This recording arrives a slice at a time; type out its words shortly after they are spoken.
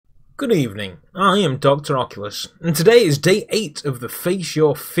Good evening, I am Dr. Oculus, and today is day 8 of the Face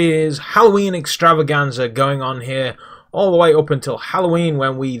Your Fears Halloween extravaganza going on here, all the way up until Halloween,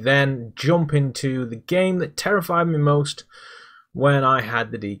 when we then jump into the game that terrified me most when I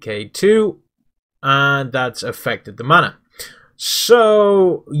had the DK2, and that's affected the mana.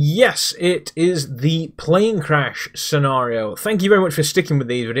 So, yes, it is the plane crash scenario. Thank you very much for sticking with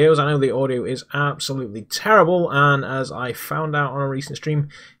these videos. I know the audio is absolutely terrible, and as I found out on a recent stream,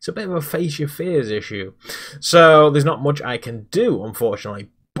 it's a bit of a face your fears issue. So, there's not much I can do, unfortunately.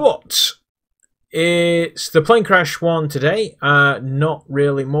 But it's the plane crash one today. Not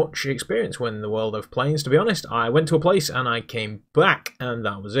really much experience in the world of planes, to be honest. I went to a place and I came back, and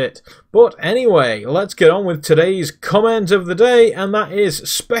that was it. But anyway, let's get on with today's comment of the day, and that is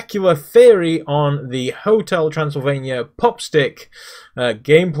Specular Theory on the Hotel Transylvania Popstick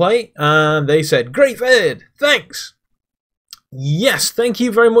gameplay. And they said, "Great vid, thanks." Yes, thank you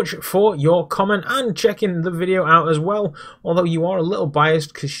very much for your comment and checking the video out as well, although you are a little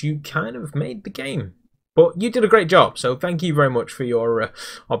biased because you kind of made the game. But you did a great job, so thank you very much for your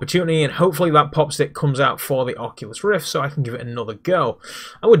opportunity, and hopefully that pop stick comes out for the Oculus Rift so I can give it another go.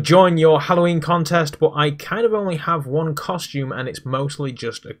 I would join your Halloween contest, but I kind of only have one costume and it's mostly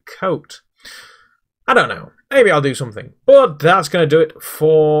just a coat. I don't know. Maybe I'll do something. But that's going to do it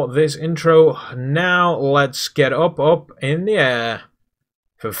for this intro. Now let's get up in the air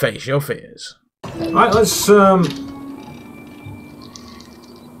for Face Your Fears. Alright, let's shoot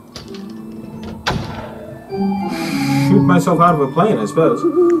myself out of a plane, I suppose.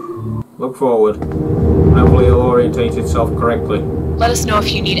 Look forward. Hopefully it'll orientate itself correctly. Let us know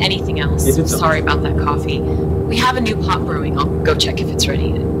if you need anything else. Sorry about that coffee. We have a new pot brewing. I'll go check if it's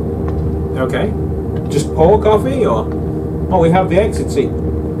ready. Okay. Just pour coffee, or? Oh, we have the exit seat.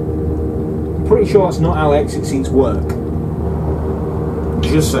 I'm pretty sure that's not how exit seats work.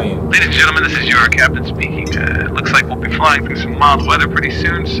 Just saying. Ladies and gentlemen, this is your captain speaking. It looks like we'll be flying through some mild weather pretty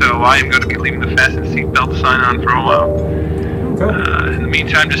soon, so I am going to be leaving the fasten seatbelt sign on for a while. Okay. In the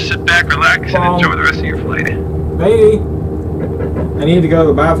meantime, just sit back, relax, and enjoy the rest of your flight. Lady, I need to go to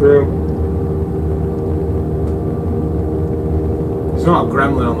the bathroom. There's not a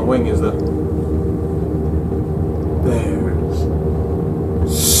gremlin on the wing, is there? There's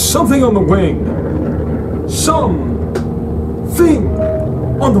something on the wing. Something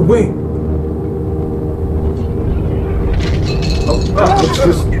on the wing. Oh, it's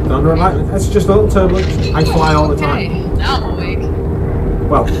just thunder and lightning. That's just a little turbulence. I fly all the time. Okay, now I'm awake.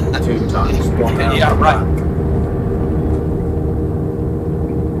 Well, 2 times. 1 out. Yeah, right. Back.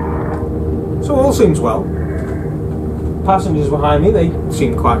 So all seems well. Passengers behind me, they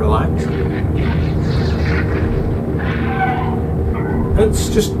seem quite relaxed. It's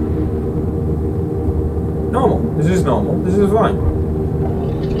just normal. This is normal. This is fine.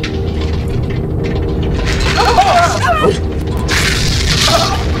 Oh.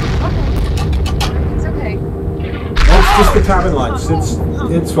 It's okay. That's just the cabin lights. It's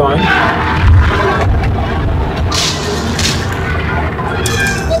fine.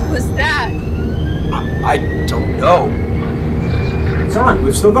 What was that? I don't know. It's alright.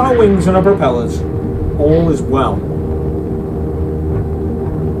 We've still got our wings and our propellers. All is well.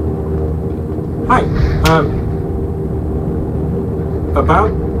 Hi,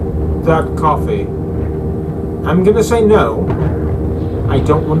 about that coffee, I'm gonna say no. I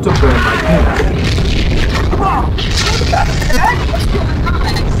don't want to burn my hand.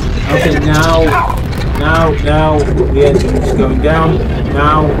 Okay, now, the engine's going down,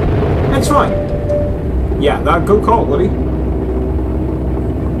 now, that's fine. Yeah, that good call, Woody.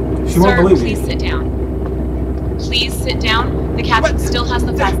 She won't believe me. Please sit down. Please sit down. The captain still has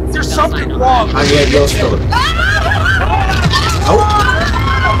the fact There's something wrong. I mean, you're still. Oh.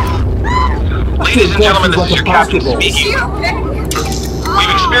 Ladies and gentlemen, this is your captain speaking. We've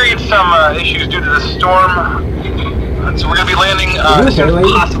experienced some issues due to the storm, so we're going to be landing as soon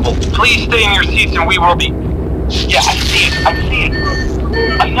as possible. Please stay in your seats and we will be... Yeah, I see it.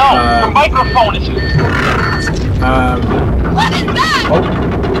 I know. Your microphone is... What is that? Oh.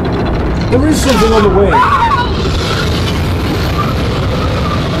 There is something on the way.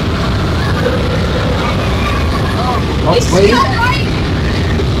 Oh, wait. I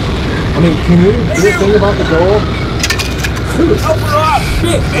mean, can you do a thing about the door?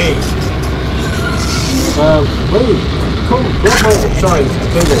 Shit, hey! Wait. Come, grab my... Sorry,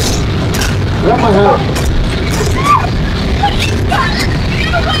 table. Grab my hand.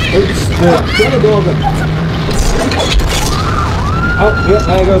 It's the door that... Oh, yeah,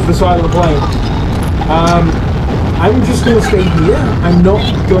 there goes the side of the plane. I'm just going to stay here. I'm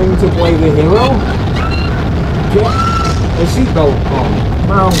not going to play the hero. Get a seatbelt on.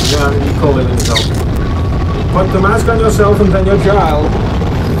 Well, yeah, you call it insult. Put the mask on yourself and then your child.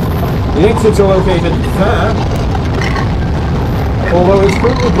 The exits are located there, although it's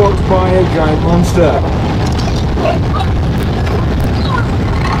currently blocked by a giant monster.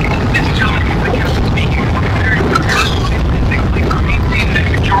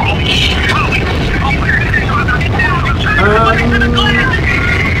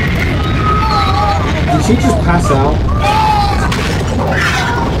 Did she just pass out?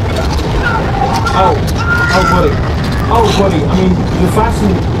 Oh, buddy. Oh, buddy. I mean, the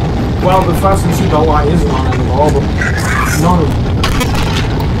fasten seatbelt light isn't on anymore, but none of them.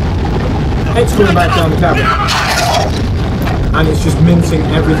 It's coming back down the cabin. And it's just mincing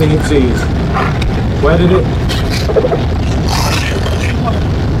everything it sees. Where did it?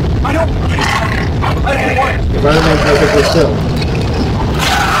 I don't want it. If I remain perfectly still.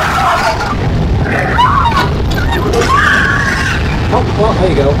 Oh, well, there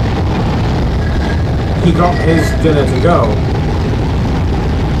you go. He got his dinner to go.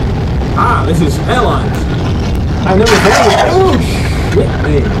 Ah, this is airlines. I've never heard of it. Oh, shit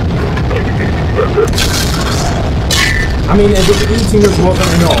me. I mean, if it's eating us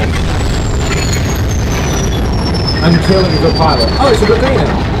wasn't enough, and killing the pilot. Oh, it's a good day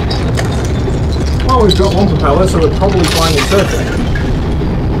now. Well, we've got one propeller, so we're probably flying in circuit.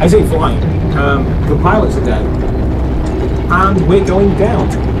 I say flying. The pilots are dead. And we're going down.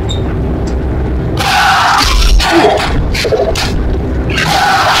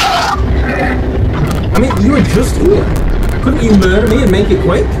 I mean, you were just here. Couldn't you murder me and make it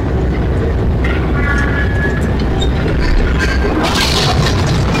quick?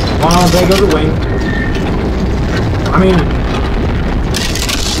 Oh, there goes the wing. I mean,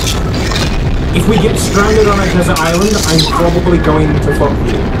 if we get stranded on a desert island, I'm probably going to fuck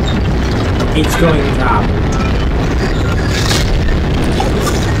you. It's going to happen.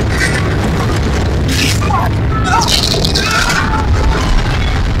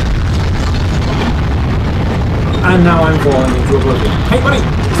 And now I'm falling into oblivion. Hey, buddy!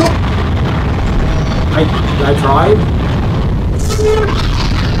 Come! I tried.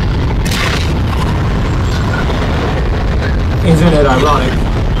 Isn't it ironic?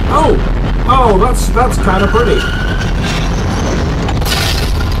 Oh! Oh, that's kind of pretty.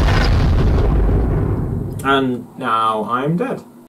 And now I'm dead.